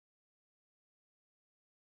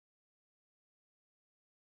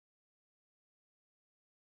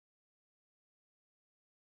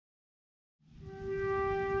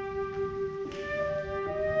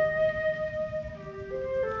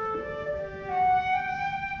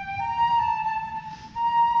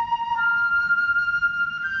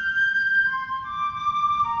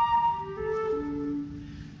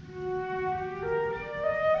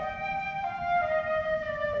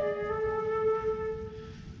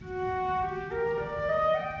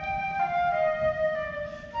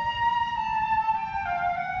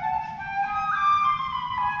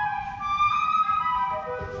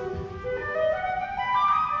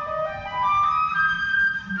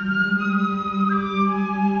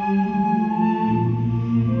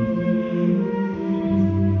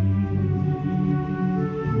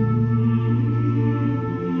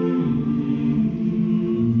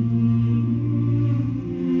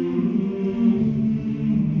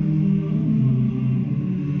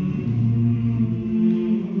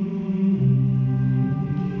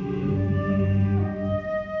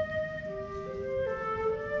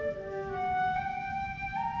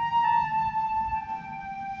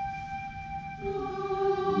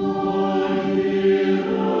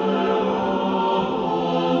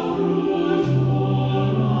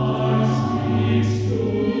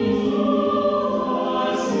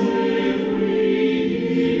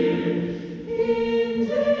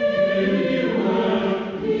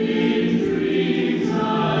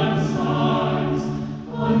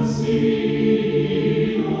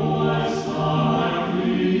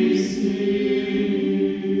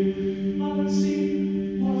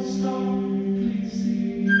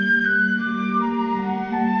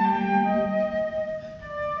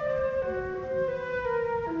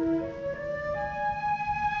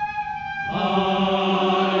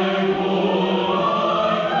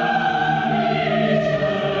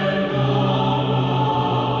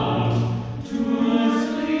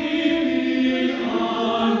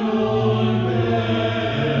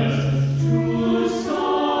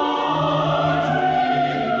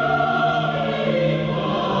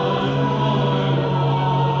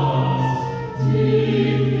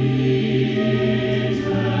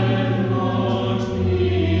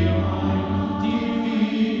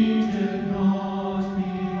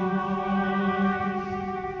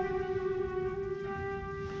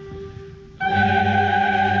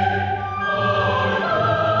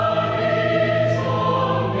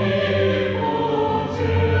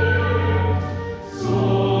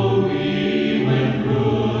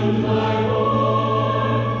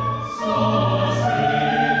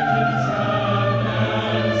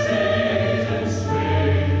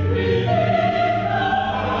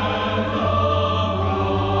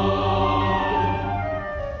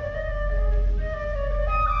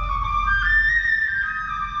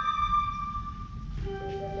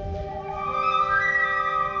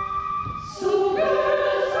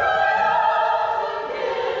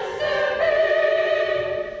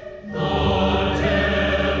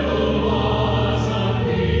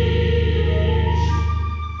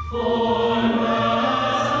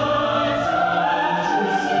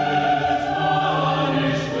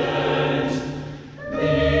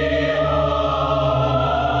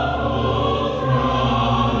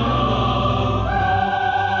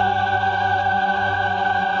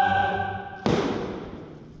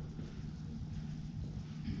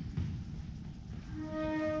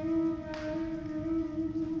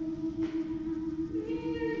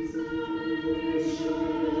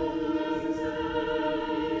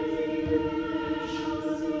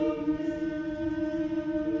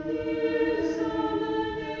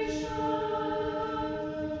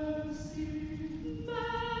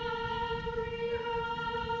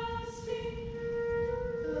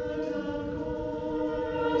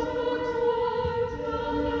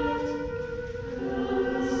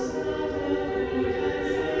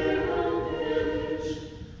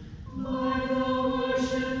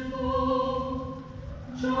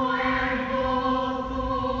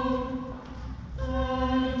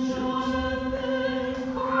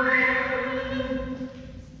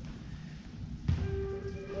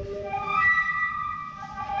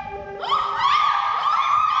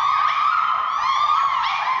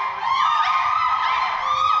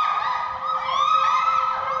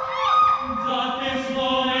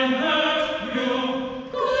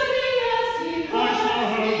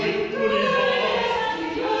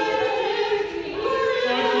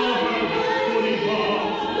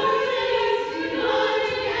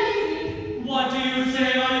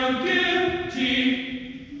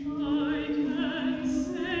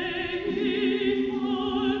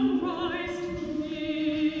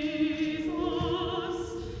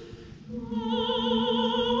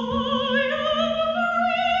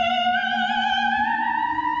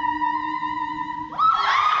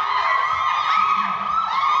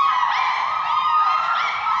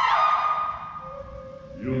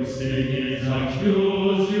singers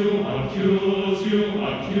accuse you, accuse you,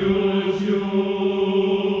 accuse you.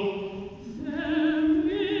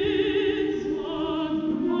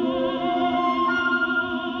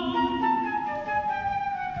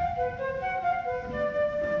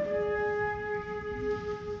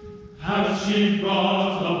 Has she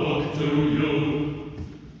brought a book to you?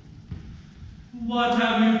 What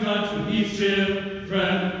have you done to these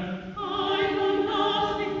children? I know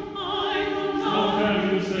nothing, I know nothing. How can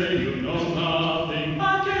you say you know nothing?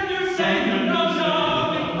 How can you say you know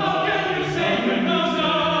nothing? How can you say you know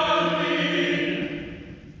nothing?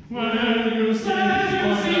 When you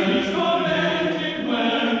see these tormented,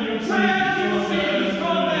 when you see these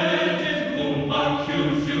tormented, who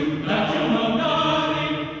accuse you that you know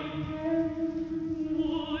nothing?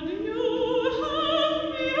 Would you have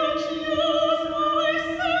me accuse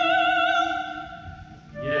myself?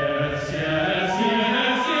 Yes, yes,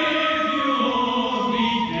 yes, if you be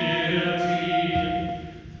guilty.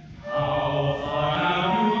 How far have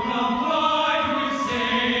you complied with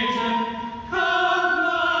Satan?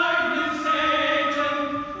 Complied with Satan,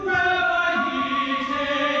 whereby he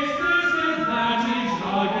takes this advantage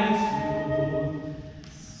against you.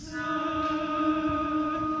 Sir,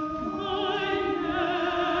 I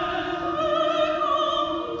never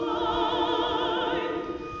complied,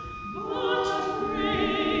 but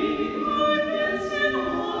prayed against him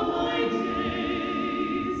all my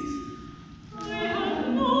days. I have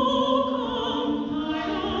no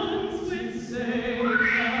compliance with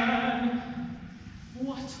Satan.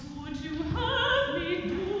 What would you have me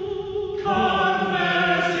do?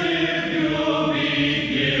 Confess if you be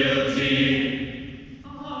guilty.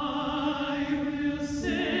 I will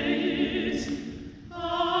say it. I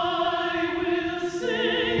will say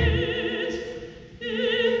it.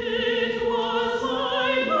 If it was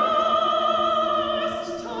my last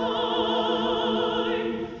time,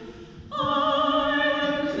 I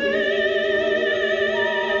am clear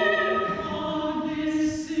of this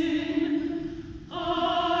sin. I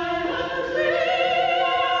am clear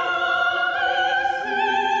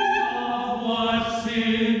Of what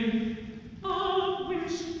sin? of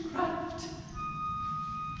witchcraft.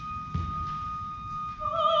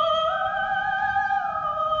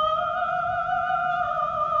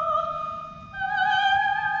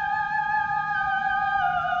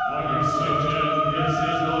 Are you certain this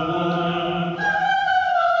is the woman?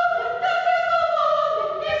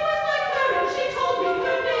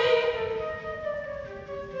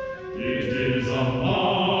 It is a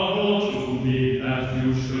marvel to me that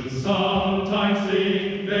you should sometimes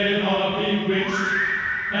think they are bewitched,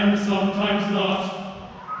 and sometimes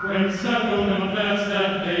not, when several confess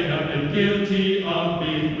that they have been guilty of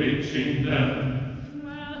bewitching them.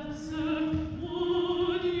 Well, sir,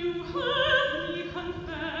 would you have me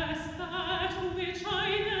confess that which I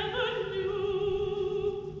never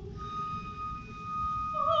knew?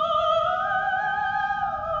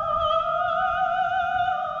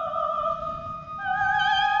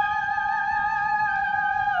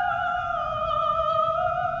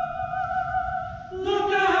 Look,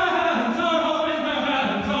 the hands are open, the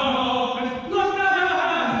hands are open. Look, the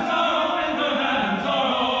hands are open, the hands are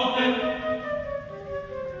open.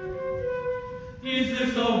 Is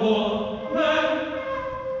this the woman?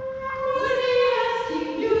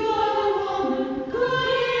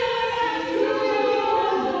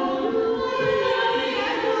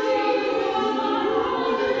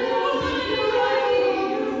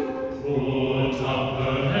 Put up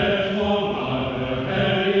her head, for while her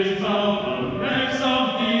head is bowed, the necks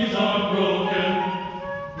of these are broken,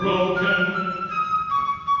 broken.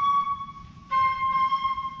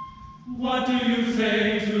 What do you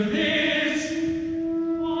say to this?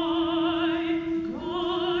 Why,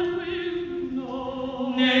 God will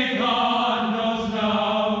know. Nay, God knows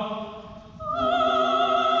now. I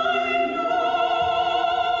know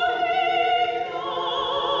He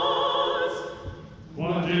knows.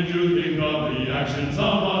 What did you think of the actions of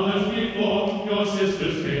others before your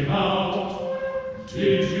sisters came out?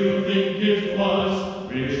 Did you think it was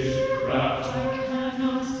witchcraft? I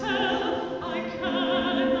cannot tell. I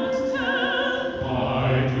cannot tell. Why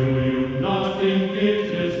do you not think it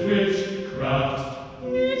is witchcraft?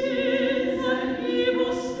 It is an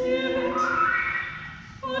evil spirit,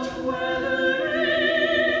 but whether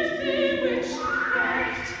it be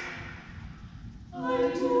witchcraft,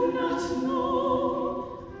 I do not know.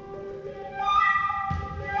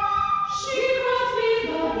 She brought me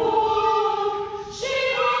the book. She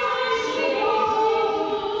brought me. She brought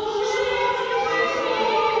me.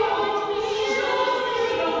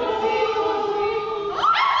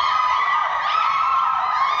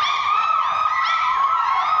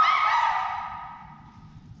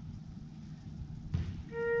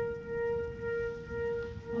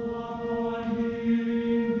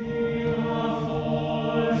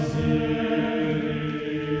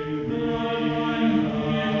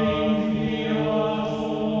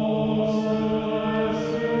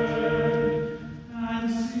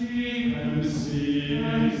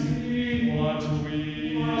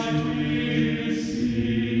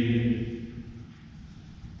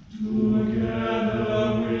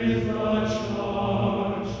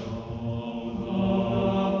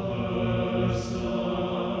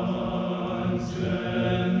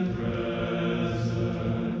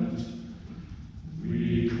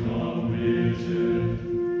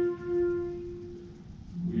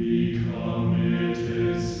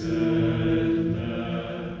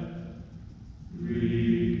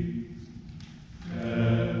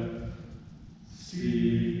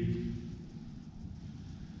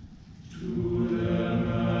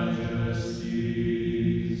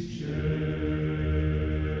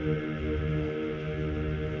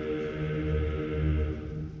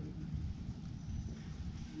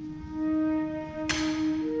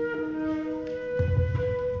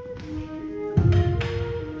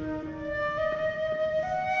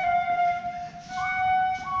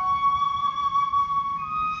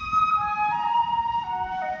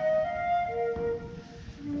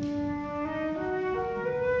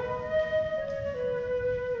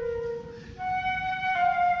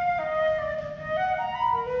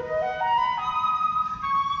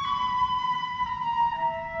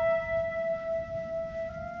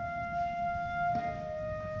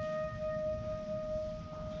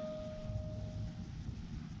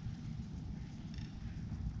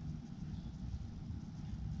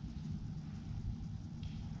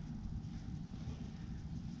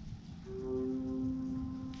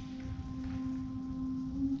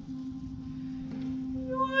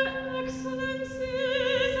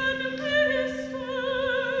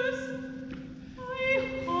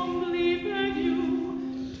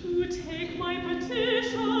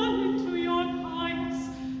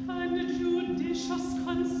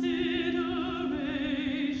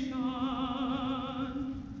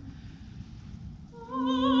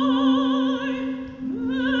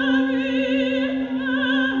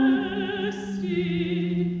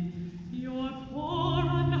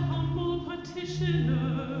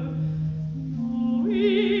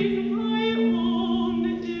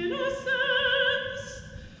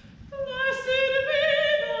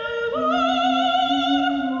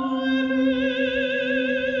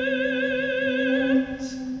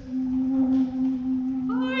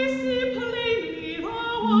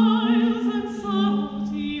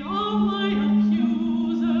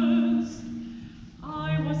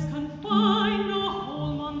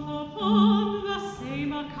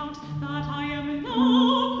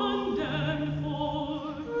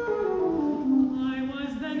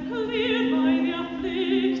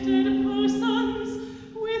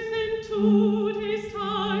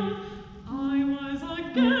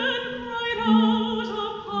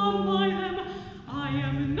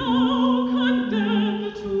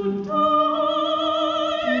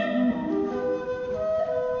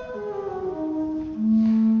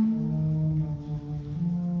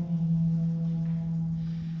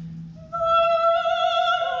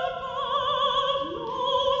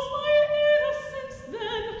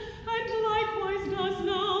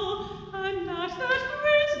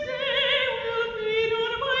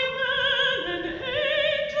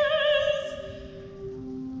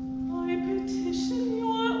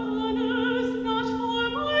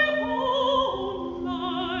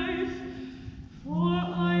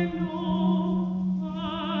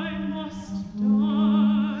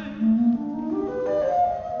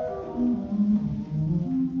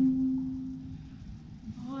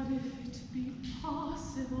 be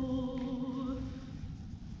possible,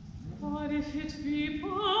 but if it be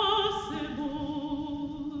possible,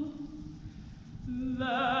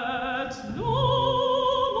 let no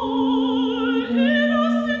more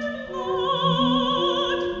innocent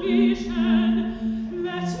blood be shed,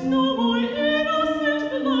 let no more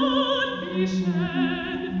innocent blood be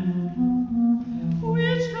shed,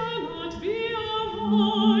 which cannot be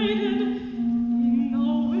avoided in the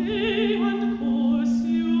way and course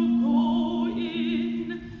you go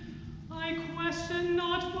in. I question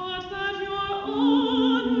not but that your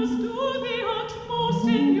honors do the utmost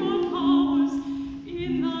in your powers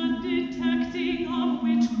in the detecting of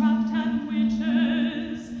witchcraft and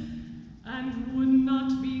witches, and would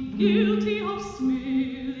not be guilty of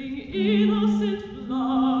spilling innocent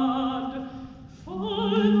blood for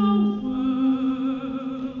the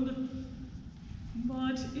world.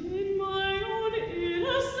 But in my own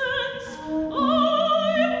innocence,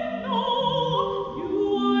 I know you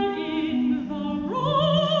are in the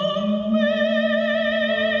wrong way.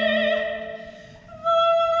 The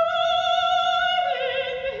Lord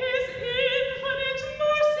in his infinite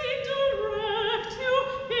mercy direct you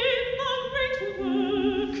in the great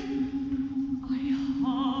work. I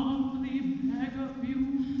humbly beg of you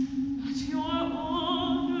that your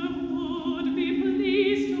honor would be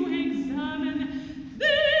pleased to examine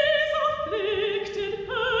these afflicted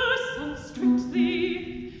persons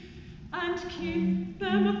strictly, and keep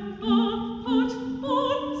them apart for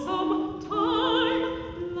some time,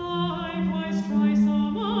 likewise try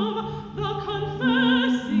some of the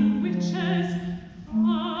confessing witches.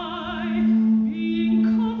 I, being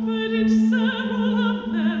comforted several of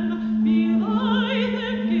them belie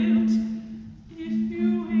their guilt, if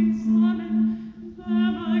you examine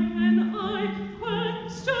them again, I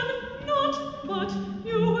question not, but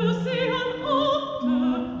you will see an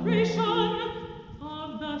alteration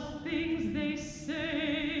of the things they say.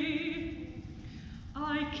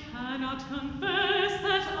 I cannot confess